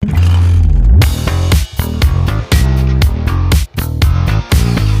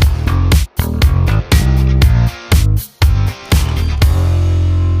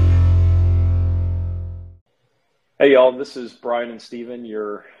Hey y'all, this is Brian and Steven,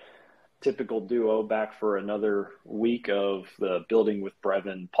 your typical duo back for another week of the Building with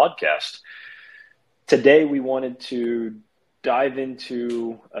Brevin podcast. Today we wanted to dive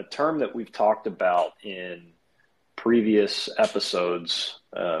into a term that we've talked about in previous episodes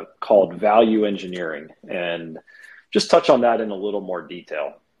called value engineering, and just touch on that in a little more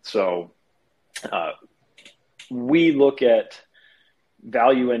detail. So we look at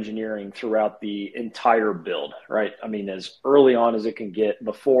value engineering throughout the entire build, right? I mean, as early on as it can get,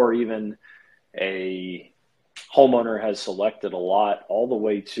 before even a homeowner has selected a lot, all the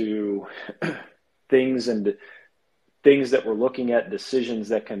way to things that we're looking at, decisions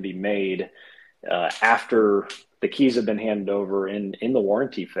that can be made after the keys have been handed over in the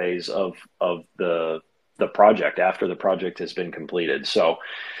warranty phase of the project, after the project has been completed. So,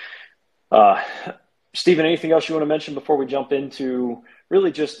 Stephen, anything else you want to mention before we jump into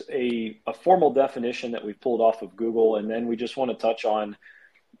really just a formal definition that we've pulled off of Google? And then we just want to touch on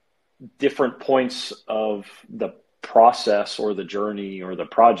different points of the process or the journey or the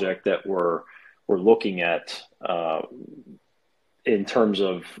project that we're looking at in terms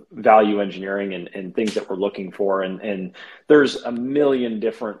of value engineering and things that we're looking for. And there's a million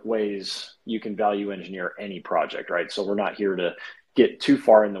different ways you can value engineer any project, right? So we're not here to get too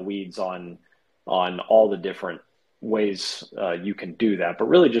far in the weeds on all the different ways you can do that, but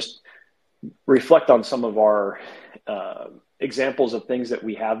really just reflect on some of our examples of things that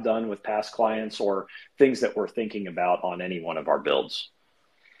we have done with past clients or things that we're thinking about on any one of our builds.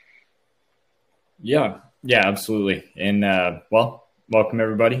 Yeah, absolutely. And welcome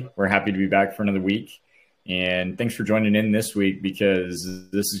everybody. We're happy to be back for another week. And thanks for joining in this week, because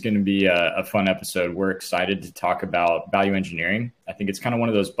this is going to be a fun episode. We're excited to talk about value engineering. I think it's kind of one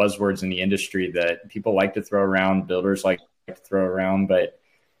of those buzzwords in the industry that people like to throw around, builders like to throw around. But,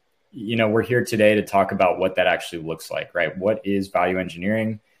 we're here today to talk about what that actually looks like, right? What is value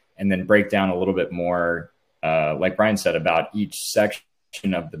engineering? And then break down a little bit more, like Brian said, about each section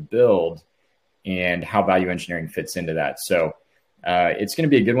of the build and how value engineering fits into that. So it's going to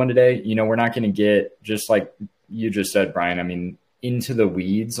be a good one today. We're not going to get, just like you just said, Brian, I mean, into the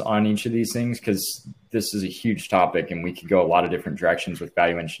weeds on each of these things, because this is a huge topic and we could go a lot of different directions with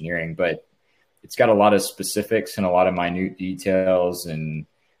value engineering, but it's got a lot of specifics and a lot of minute details, and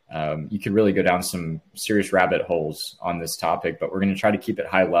you could really go down some serious rabbit holes on this topic. But we're going to try to keep it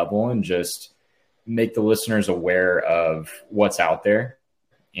high level and just make the listeners aware of what's out there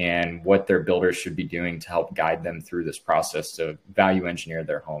and what their builders should be doing to help guide them through this process to value engineer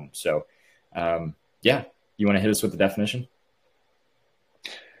their home. So, you want to hit us with the definition?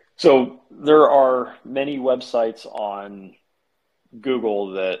 So there are many websites on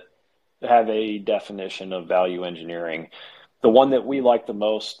Google that have a definition of value engineering. The one that we like the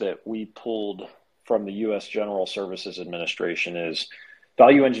most, that we pulled from the U.S. General Services Administration, is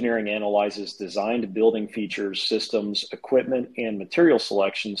value engineering analyzes designed building features, systems, equipment, and material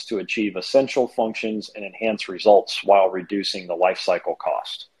selections to achieve essential functions and enhance results while reducing the life cycle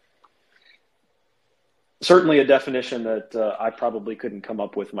cost. Certainly a definition that I probably couldn't come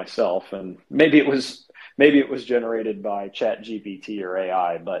up with myself, and maybe it was generated by ChatGPT or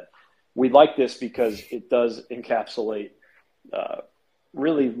AI, but we like this because it does encapsulate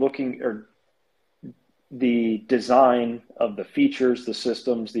really looking or the design of the features, the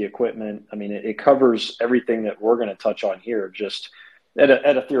systems, the equipment. I mean, it covers everything that we're going to touch on here, just at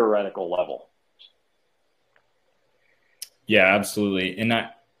a theoretical level. Yeah, absolutely. And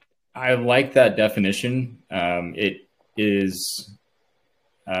I like that definition. It is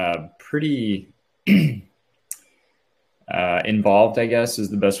pretty involved, I guess, is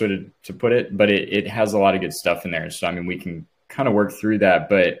the best way to put it, but it has a lot of good stuff in there. So, I mean, we can kind of work through that,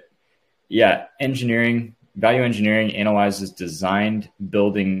 but yeah, value engineering analyzes designed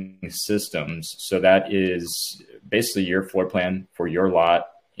building systems. So that is basically your floor plan for your lot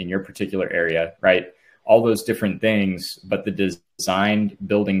in your particular area, right? All those different things, but the designed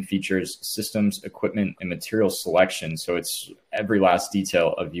building features, systems, equipment, and material selection. So it's every last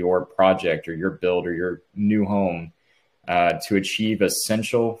detail of your project or your build or your new home to achieve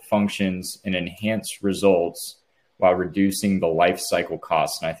essential functions and enhance results while reducing the life cycle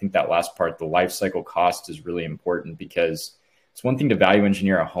cost. And I think that last part, the life cycle cost, is really important, because it's one thing to value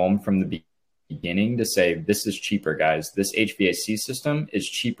engineer a home from the beginning to say, this is cheaper, guys. This HVAC system is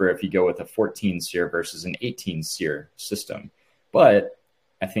cheaper if you go with a 14 SEER versus an 18 SEER system. But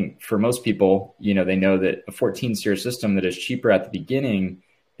I think for most people, they know that a 14 SEER system that is cheaper at the beginning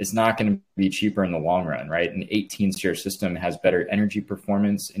is not going to be cheaper in the long run, right? An 18 SEER system has better energy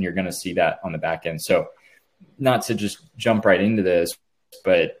performance, and you're going to see that on the back end. So not to just jump right into this,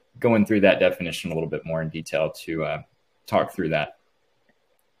 but going through that definition a little bit more in detail to talk through that.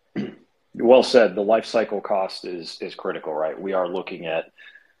 Well said. The life cycle cost is critical, right? We are looking at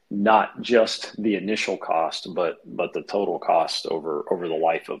not just the initial cost, but the total cost over the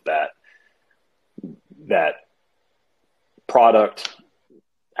life of that product,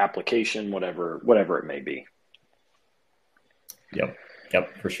 application, whatever it may be.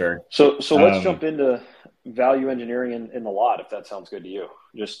 Yep, for sure. So let's jump into value engineering in the lot, if that sounds good to you.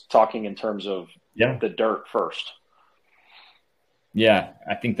 Just talking in terms of the dirt first. Yeah,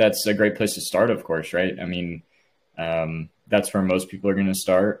 I think that's a great place to start, of course, right? I mean, that's where most people are going to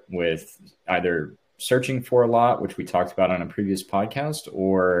start, with either searching for a lot, which we talked about on a previous podcast,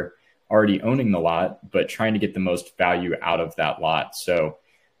 or already owning the lot, but trying to get the most value out of that lot. So,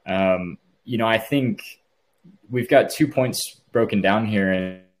 I think we've got 2 points broken down here,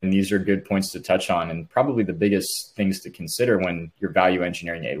 and these are good points to touch on, and probably the biggest things to consider when you're value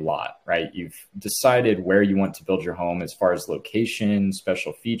engineering a lot, right? You've decided where you want to build your home as far as location,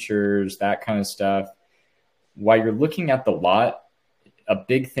 special features, that kind of stuff. While you're looking at the lot, a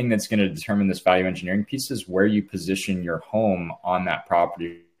big thing that's going to determine this value engineering piece is where you position your home on that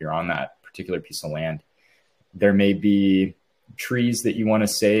property or on that particular piece of land. There may be trees that you want to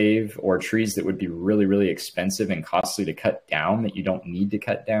save, or trees that would be really, really expensive and costly to cut down that you don't need to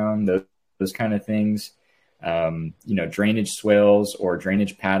cut down, those kind of things. Drainage swales or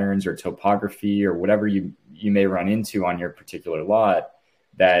drainage patterns or topography or whatever you may run into on your particular lot,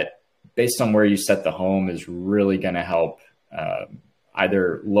 that based on where you set the home is really going to help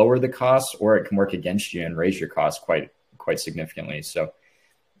either lower the costs, or it can work against you and raise your costs quite significantly. So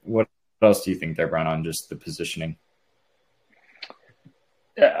what else do you think there, Brian, on just the positioning?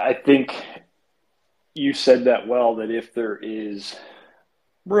 I think you said that well, that if there is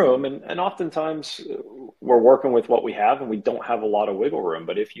room, and oftentimes we're working with what we have and we don't have a lot of wiggle room,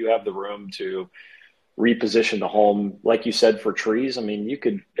 but if you have the room to reposition the home, like you said, for trees, I mean, you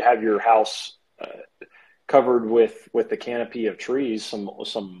could have your house covered with the canopy of trees,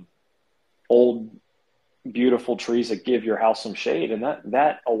 some old, beautiful trees that give your house some shade, and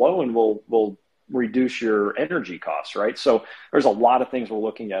that alone will reduce your energy costs, right? So there's a lot of things we're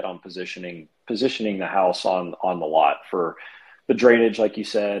looking at on positioning the house on the lot. For the drainage, like you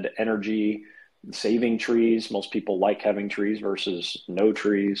said, energy, saving trees. Most people like having trees versus no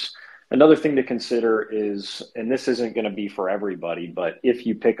trees. Another thing to consider is, and this isn't going to be for everybody, but if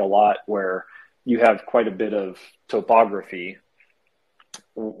you pick a lot where you have quite a bit of topography,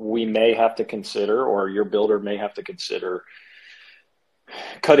 we may have to consider, or your builder may have to consider,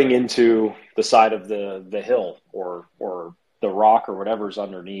 cutting into the side of the hill or the rock or whatever's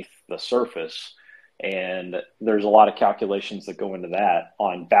underneath the surface. And there's a lot of calculations that go into that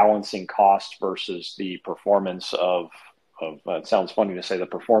on balancing cost versus the performance of it sounds funny to say the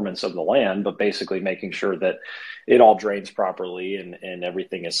performance of the land, but basically making sure that it all drains properly and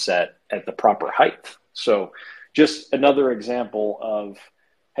everything is set at the proper height. So just another example of,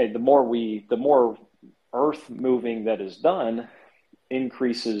 hey, the more earth moving that is done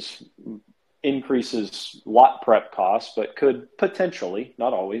increases lot prep costs, but could potentially,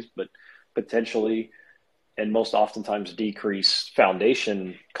 not always, but potentially, and most oftentimes, decrease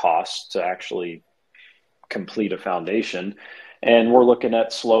foundation costs to actually complete a foundation. And we're looking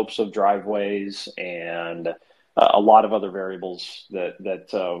at slopes of driveways and a lot of other variables that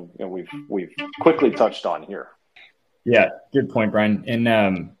we've quickly touched on here. Yeah, good point, Brian.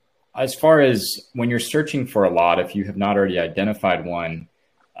 And as far as when you're searching for a lot, if you have not already identified one,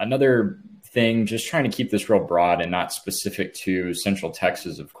 another thing, just trying to keep this real broad and not specific to Central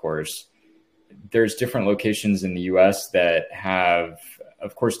Texas, of course, there's different locations in the U.S. that have,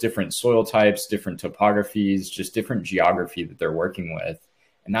 of course, different soil types, different topographies, just different geography that they're working with.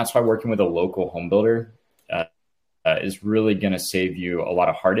 And that's why working with a local home builder is really going to save you a lot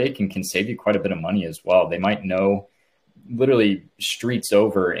of heartache and can save you quite a bit of money as well. They might know literally streets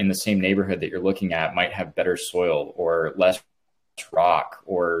over in the same neighborhood that you're looking at might have better soil or less rock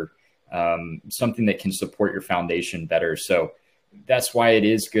or something that can support your foundation better. So that's why it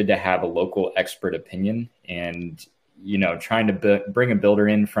is good to have a local expert opinion. And, trying to bring a builder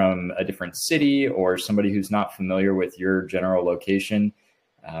in from a different city or somebody who's not familiar with your general location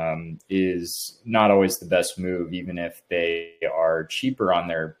is not always the best move. Even if they are cheaper on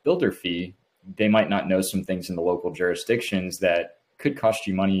their builder fee, they might not know some things in the local jurisdictions that could cost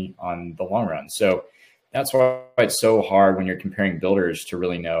you money on the long run. So that's why it's so hard when you're comparing builders to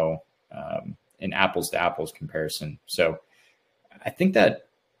really know an apples to apples comparison. So I think that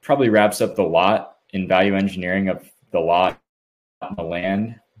probably wraps up the lot in value engineering of the lot on the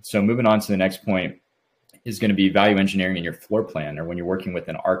land. So moving on to the next point, is going to be value engineering in your floor plan, or when you're working with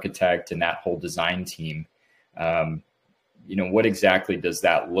an architect and that whole design team. What exactly does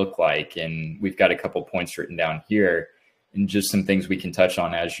that look like? And we've got a couple points written down here, and just some things we can touch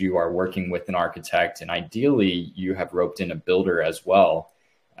on as you are working with an architect. And ideally, you have roped in a builder as well.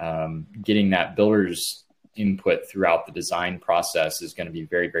 Getting that builder's input throughout the design process is going to be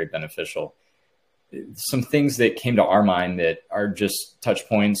very, very beneficial. Some things that came to our mind that are just touch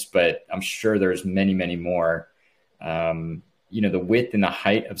points, but I'm sure there's many, many more. The width and the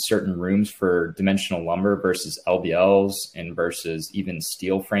height of certain rooms for dimensional lumber versus LVLs and versus even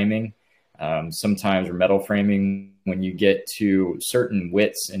steel framing. Sometimes, or metal framing, when you get to certain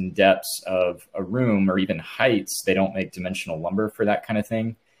widths and depths of a room or even heights, they don't make dimensional lumber for that kind of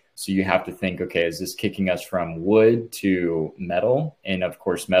thing. So you have to think, okay, is this kicking us from wood to metal? And of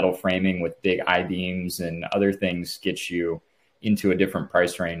course, metal framing with big I-beams and other things gets you into a different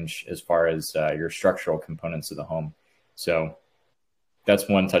price range as far as your structural components of the home. So that's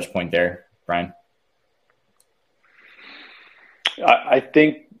one touch point there, Brian. I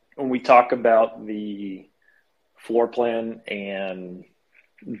think when we talk about the floor plan and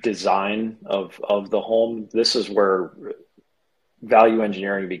design of the home, this is where value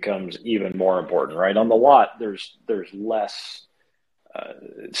engineering becomes even more important, right? On the lot, there's less,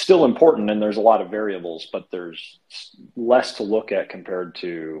 it's still important, and there's a lot of variables, but there's less to look at compared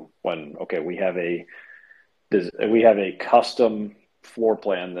to when, okay, we have a custom floor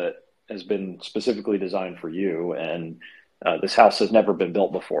plan that has been specifically designed for you, and this house has never been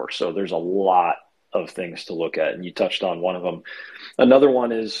built before. So there's a lot of things to look at, and you touched on one of them. Another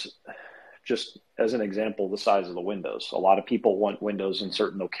one is, just as an example, the size of the windows. A lot of people want windows in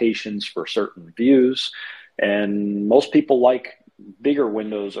certain locations for certain views, and most people like bigger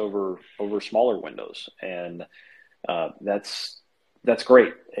windows over smaller windows, and that's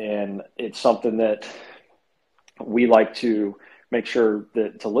great. And it's something that we like to make sure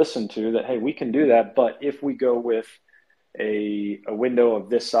to listen to, that, hey, we can do that, but if we go with a window of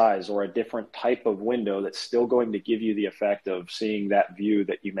this size or a different type of window that's still going to give you the effect of seeing that view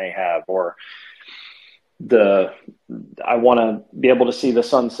that you may have, or I want to be able to see the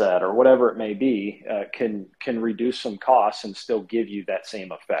sunset, or whatever it may be, can reduce some costs and still give you that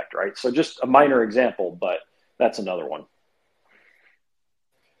same effect, right? So just a minor example, but that's another one.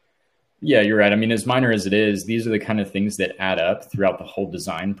 Yeah, you're right. I mean, as minor as it is, these are the kind of things that add up throughout the whole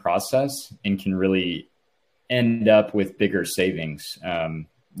design process and can really end up with bigger savings.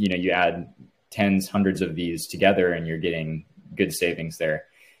 You add tens, hundreds of these together and you're getting good savings there.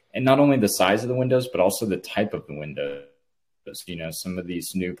 And not only the size of the windows, but also the type of the windows. Some of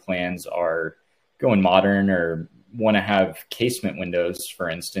these new plans are going modern or want to have casement windows, for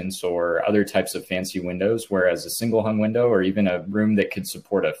instance, or other types of fancy windows, whereas a single hung window or even a room that could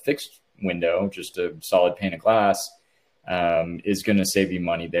support a fixed window, just a solid pane of glass, is going to save you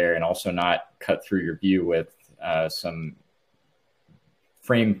money there, and also not cut through your view with some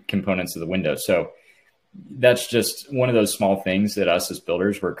frame components of the window. So that's just one of those small things that us as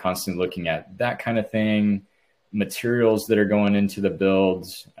builders, we're constantly looking at that kind of thing, materials that are going into the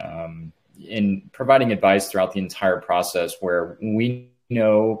builds, in providing advice throughout the entire process, where we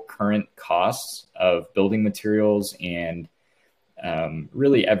know current costs of building materials and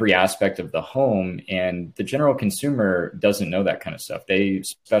really every aspect of the home. And the general consumer doesn't know that kind of stuff. They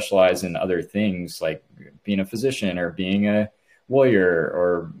specialize in other things like being a physician or being a lawyer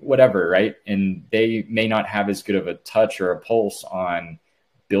or whatever, right? And they may not have as good of a touch or a pulse on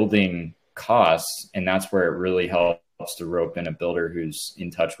building costs. And that's where it really helps to rope in a builder who's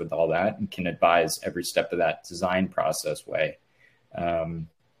in touch with all that and can advise every step of that design process way. And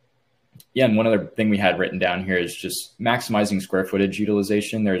one other thing we had written down here is just maximizing square footage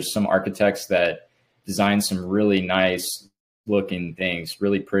utilization. There's some architects that design some really nice looking things,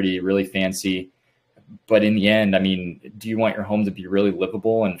 really pretty, really fancy. But in the end, I mean, do you want your home to be really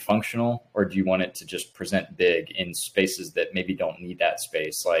livable and functional, or do you want it to just present big in spaces that maybe don't need that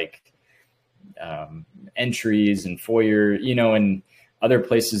space, like entries and foyer, and other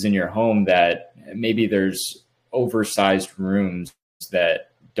places in your home that maybe there's oversized rooms that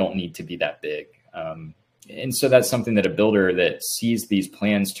don't need to be that big. And so that's something that a builder that sees these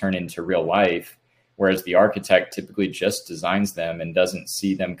plans turn into real life, whereas the architect typically just designs them and doesn't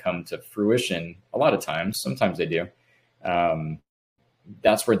see them come to fruition a lot of times. Sometimes they do.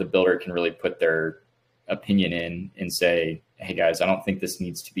 That's where the builder can really put their opinion in and say, hey guys, I don't think this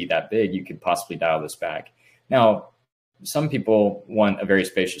needs to be that big. You could possibly dial this back. Now, some people want a very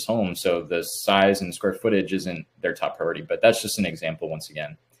spacious home, so the size and square footage isn't their top priority, but that's just an example once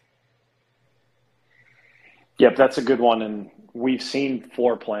again. Yep, that's a good one. And we've seen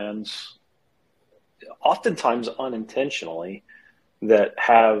floor plans oftentimes unintentionally, that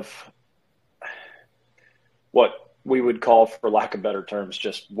have what we would call, for lack of better terms,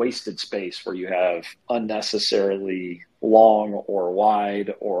 just wasted space, where you have unnecessarily long or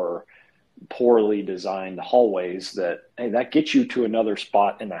wide or poorly designed hallways that, hey, that gets you to another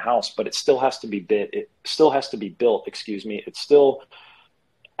spot in the house, but it still has to be built, excuse me. It's still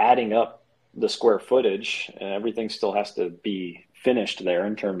adding up the square footage, and everything still has to be finished there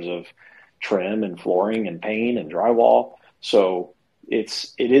in terms of trim and flooring and paint and drywall. So it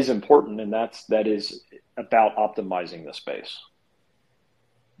is important, and that is about optimizing the space.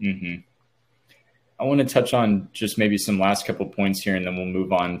 Mm-hmm. I want to touch on just maybe some last couple of points here, and then we'll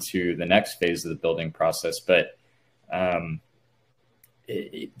move on to the next phase of the building process. But value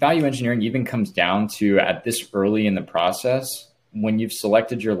engineering even comes down to, at this early in the process, when you've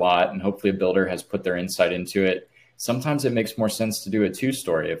selected your lot and hopefully a builder has put their insight into it, sometimes it makes more sense to do a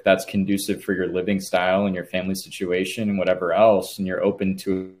two-story if that's conducive for your living style and your family situation and whatever else, and you're open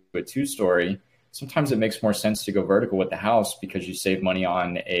to a two-story. Sometimes it makes more sense to go vertical with the house because you save money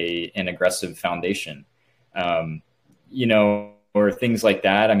on an aggressive foundation, or things like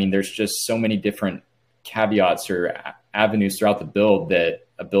that. I mean, there's just so many different caveats or avenues throughout the build that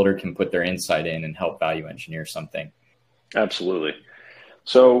a builder can put their insight in and help value engineer something. Absolutely.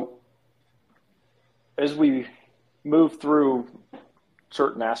 So as we move through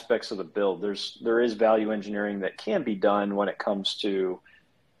certain aspects of the build, there is value engineering that can be done when it comes to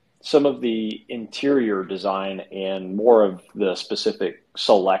some of the interior design and more of the specific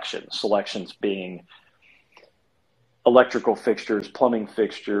selections being electrical fixtures, plumbing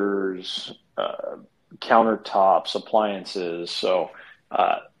fixtures, countertops, appliances. So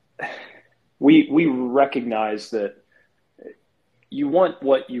we recognize that you want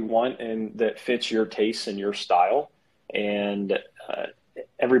what you want and that fits your taste and your style, and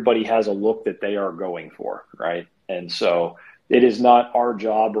everybody has a look that they are going for, right? And so it is not our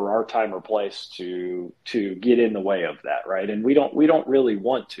job or our time or place to get in the way of that, right? And we don't really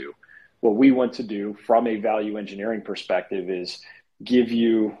want to. What we want to do from a value engineering perspective is give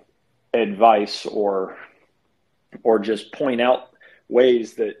you advice or just point out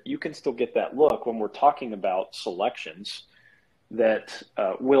ways that you can still get that look when we're talking about selections that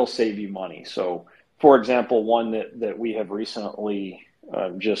will save you money. So, for example, one that we have recently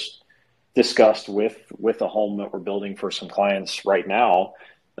just discussed with a home that we're building for some clients right now,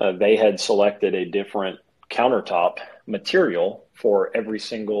 they had selected a different countertop material for every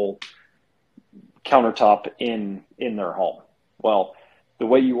single countertop in their home. Well, the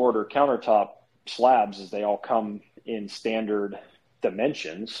way you order countertop slabs is they all come in standard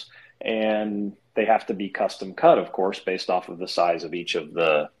dimensions, and they have to be custom cut, of course, based off of the size of each of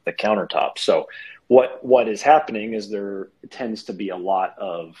the countertops. So what is happening is there tends to be a lot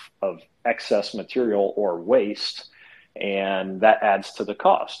of excess material or waste, and that adds to the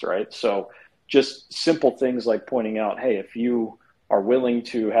cost, right? So just simple things like pointing out, hey, if you are willing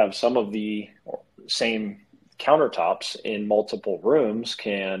to have some of the same countertops in multiple rooms,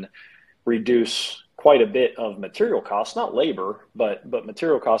 can reduce quite a bit of material costs, not labor, but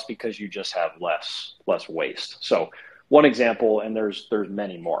material costs, because you just have less waste. So one example, and there's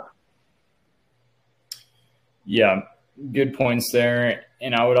many more. Yeah, good points there.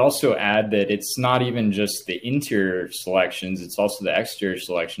 And I would also add that it's not even just the interior selections, it's also the exterior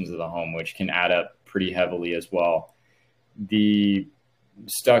selections of the home, which can add up pretty heavily as well. The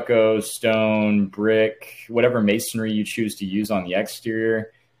stucco, stone, brick, whatever masonry you choose to use on the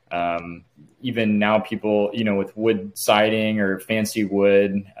exterior. Even now people, with wood siding or fancy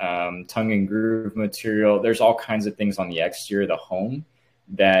wood, tongue and groove material, there's all kinds of things on the exterior of the home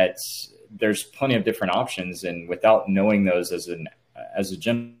that there's plenty of different options. And without knowing those as a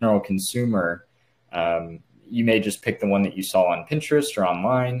general consumer, you may just pick the one that you saw on Pinterest or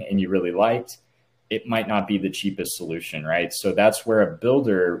online and you really liked. It might not be the cheapest solution, right? So that's where a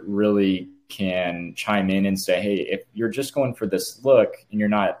builder really can chime in and say, hey, if you're just going for this look and you're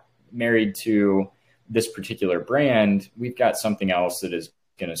not married to this particular brand, we've got something else that is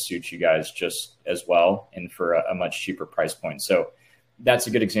going to suit you guys just as well and for a much cheaper price point. So that's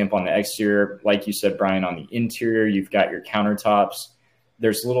a good example on the exterior. Like you said, Brian, on the interior, you've got your countertops.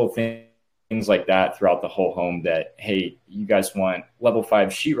 There's little things like that throughout the whole home that, hey, you guys want level 5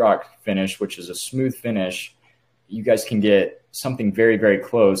 sheetrock finish, which is a smooth finish. You guys can get something very, very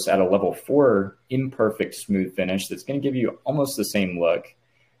close at a level 4 imperfect smooth finish that's going to give you almost the same look,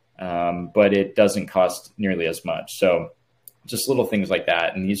 but it doesn't cost nearly as much. So just little things like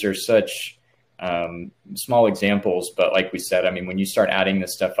that. And these are such small examples, but like we said, I mean, when you start adding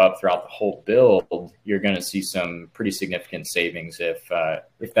this stuff up throughout the whole build, you're going to see some pretty significant savings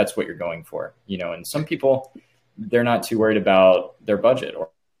if that's what you're going for, and some people, they're not too worried about their budget or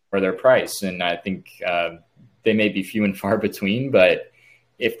their price. And I think they may be few and far between, but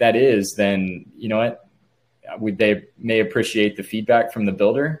if that is, then you know what, they may appreciate the feedback from the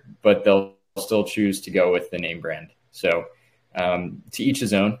builder, but they'll still choose to go with the name brand. So to each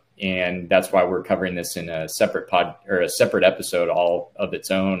his own. And that's why we're covering this in a separate separate episode, all of its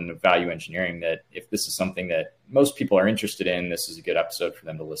own, value engineering, that if this is something that most people are interested in, this is a good episode for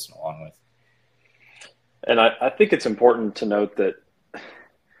them to listen along with. And I think it's important to note that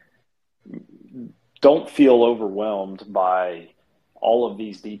don't feel overwhelmed by all of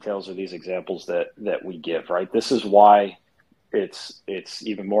these details or these examples that we give, right? This is why it's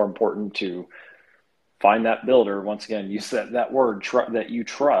even more important to find that builder. Once again, use that word that you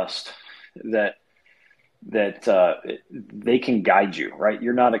trust, that they can guide you, right?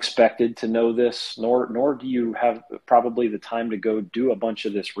 You're not expected to know this, nor do you have probably the time to go do a bunch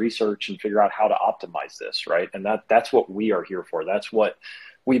of this research and figure out how to optimize this, right? And that's what we are here for. That's what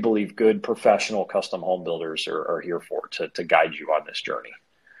we believe good professional custom home builders are here for, to guide you on this journey.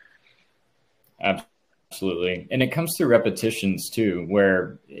 Absolutely. And it comes through repetitions too,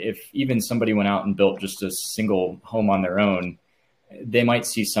 where if even somebody went out and built just a single home on their own, they might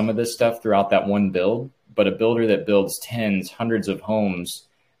see some of this stuff throughout that one build, but a builder that builds tens, hundreds of homes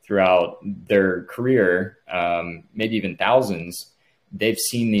throughout their career, maybe even thousands, they've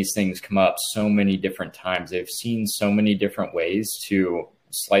seen these things come up so many different times. They've seen so many different ways to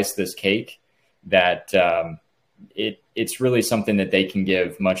slice this cake that it's really something that they can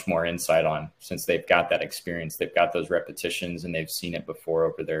give much more insight on, since they've got that experience, they've got those repetitions, and they've seen it before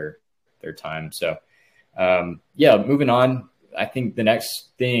over their time. So moving on, I think the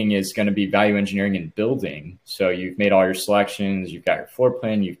next thing is going to be value engineering and building. So you've made all your selections, you've got your floor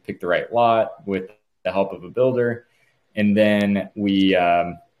plan, you've picked the right lot with the help of a builder. And then you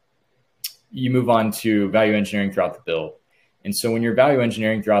move on to value engineering throughout the build. And so when you're value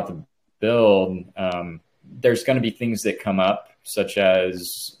engineering throughout the build, there's going to be things that come up, such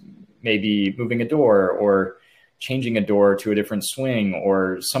as maybe moving a door or changing a door to a different swing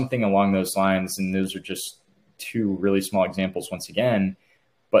or something along those lines. And those are just two really small examples once again.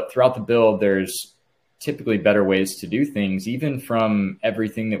 But throughout the build, there's typically better ways to do things, even from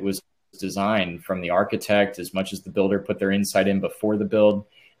everything that was designed from the architect, as much as the builder put their insight in before the build.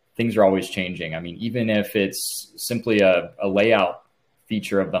 Things are always changing. I mean, even if it's simply a layout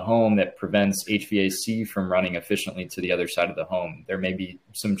feature of the home that prevents HVAC from running efficiently to the other side of the home, there may be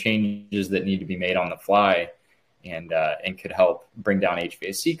some changes that need to be made on the fly and could help bring down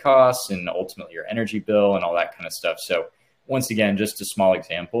HVAC costs and ultimately your energy bill and all that kind of stuff. So once again, just a small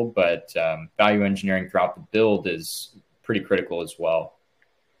example, but value engineering throughout the build is pretty critical as well.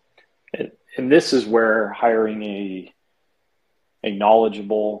 And this is where hiring a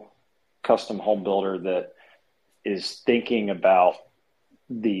knowledgeable custom home builder that is thinking about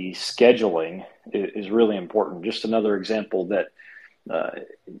the scheduling is really important. Just another example that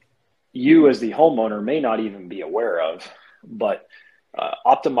you as the homeowner may not even be aware of, but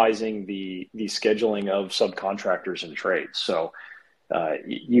optimizing the scheduling of subcontractors and trades. So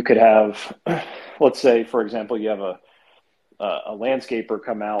you could have, let's say, for example, you have a landscaper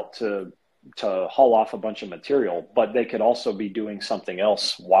come out to haul off a bunch of material, but they could also be doing something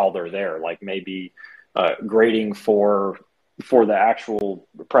else while they're there, like maybe grading for the actual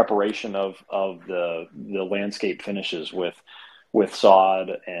preparation of the landscape finishes with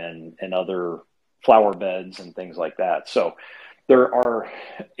sod and other flower beds and things like that. So there are,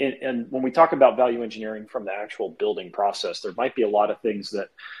 and when we talk about value engineering from the actual building process, there might be a lot of things that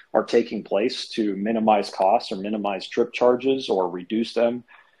are taking place to minimize costs or minimize trip charges or reduce them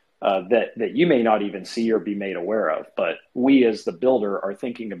that you may not even see or be made aware of. But we as the builder are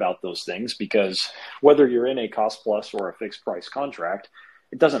thinking about those things, because whether you're in a cost plus or a fixed price contract,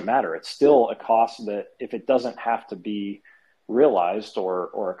 it doesn't matter. It's still a cost that, if it doesn't have to be realized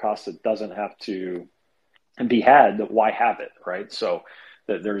or a cost that doesn't have to be had, that why have it, right? So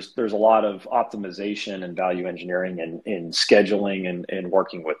there's a lot of optimization and value engineering in scheduling and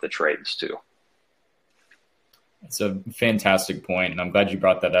working with the trades too. It's a fantastic point, and I'm glad you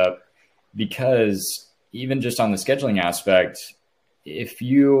brought that up, because even just on the scheduling aspect, if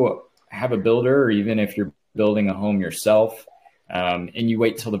you have a builder, or even if you're building a home yourself, and you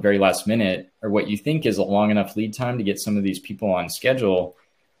wait till the very last minute, or what you think is a long enough lead time to get some of these people on schedule,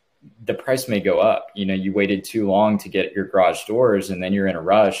 the price may go up. You waited too long to get your garage doors, and then you're in a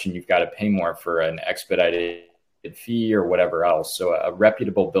rush and you've got to pay more for an expedited fee or whatever else. So a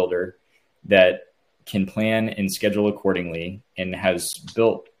reputable builder that can plan and schedule accordingly and has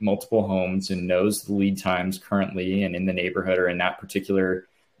built multiple homes and knows the lead times currently and in the neighborhood or in that particular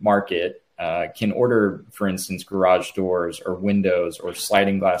market, can order, for instance, garage doors or windows or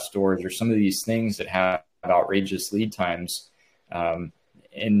sliding glass doors or some of these things that have outrageous lead times.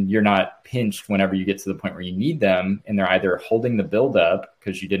 And you're not pinched whenever you get to the point where you need them, and they're either holding the build up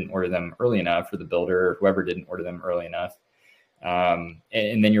because you didn't order them early enough, or the builder or whoever didn't order them early enough. And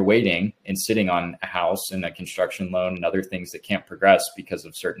then you're waiting and sitting on a house and a construction loan and other things that can't progress because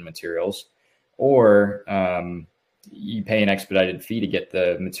of certain materials, or you pay an expedited fee to get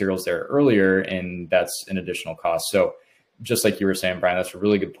the materials there earlier, and that's an additional cost. So just like you were saying, Brian, that's a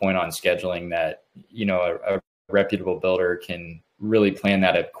really good point on scheduling, that, you know, a reputable builder can really plan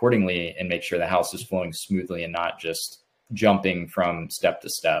that accordingly and make sure the house is flowing smoothly and not just jumping from step to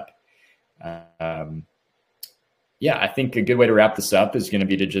step. Yeah, I think a good way to wrap this up is going to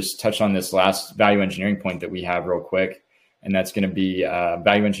be to just touch on this last value engineering point that we have real quick. And that's going to be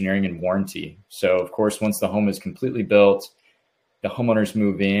value engineering and warranty. So of course, once the home is completely built, the homeowners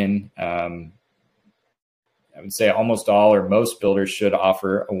move in. I would say almost all or most builders should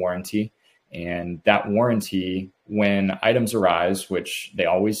offer a warranty. And that warranty, when items arise, which they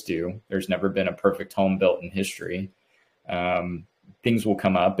always do, there's never been a perfect home built in history. Things will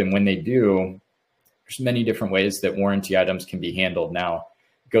come up. And when they do, there's many different ways that warranty items can be handled. Now,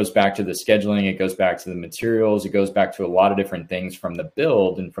 it goes back to the scheduling, it goes back to the materials, it goes back to a lot of different things from the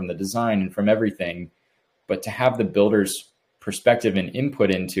build and from the design and from everything. But to have the builder's perspective and input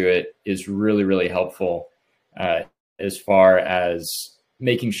into it is really, really helpful as far as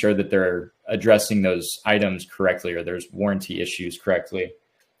making sure that they're addressing those items correctly or there's warranty issues correctly.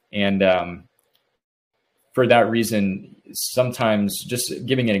 And for that reason, sometimes, just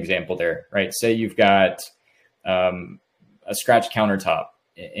giving an example there, right? Say you've got a scratch countertop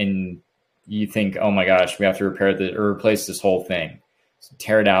and you think, oh my gosh, we have to replace this whole thing. So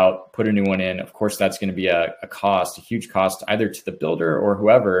tear it out, put a new one in. Of course, that's going to be a huge cost either to the builder or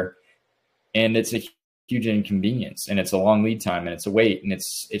whoever. And it's a huge inconvenience, and it's a long lead time, and it's a wait, and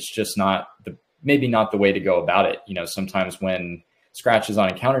it's just maybe not the way to go about it. You know, sometimes when scratches on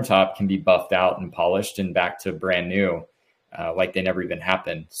a countertop can be buffed out and polished and back to brand new, like they never even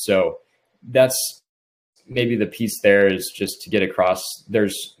happened. So that's maybe the piece there, is just to get across.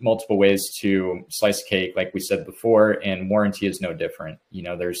 There's multiple ways to slice a cake, like we said before, and warranty is no different. You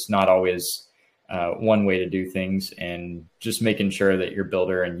know, there's not always one way to do things, and just making sure that your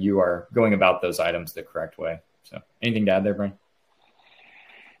builder and you are going about those items the correct way. So anything to add there, Brian?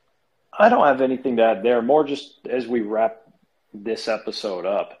 I don't have anything to add there. More just as we wrap this episode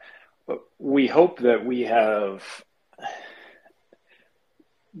up, but we hope that we have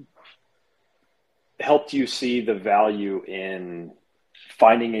helped you see the value in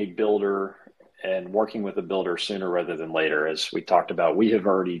finding a builder and working with a builder sooner rather than later. As we talked about, we have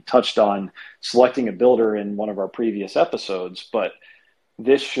already touched on selecting a builder in one of our previous episodes, but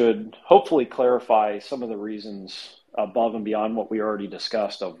this should hopefully clarify some of the reasons above and beyond what we already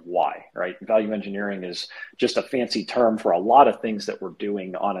discussed of why, right? Value engineering is just a fancy term for a lot of things that we're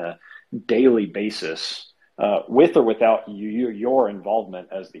doing on a daily basis, with or without your involvement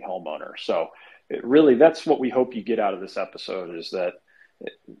as the homeowner. So really, that's what we hope you get out of this episode, is that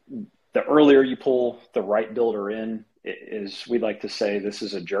the earlier you pull the right builder in, is, we like to say, this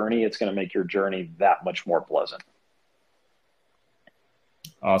is a journey. It's going to make your journey that much more pleasant.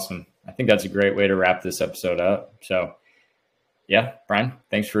 Awesome. I think that's a great way to wrap this episode up. So yeah, Brian,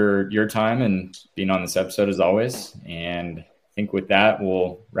 thanks for your time and being on this episode as always. And I think with that,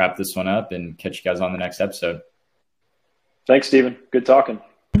 we'll wrap this one up and catch you guys on the next episode. Thanks, Stephen. Good talking.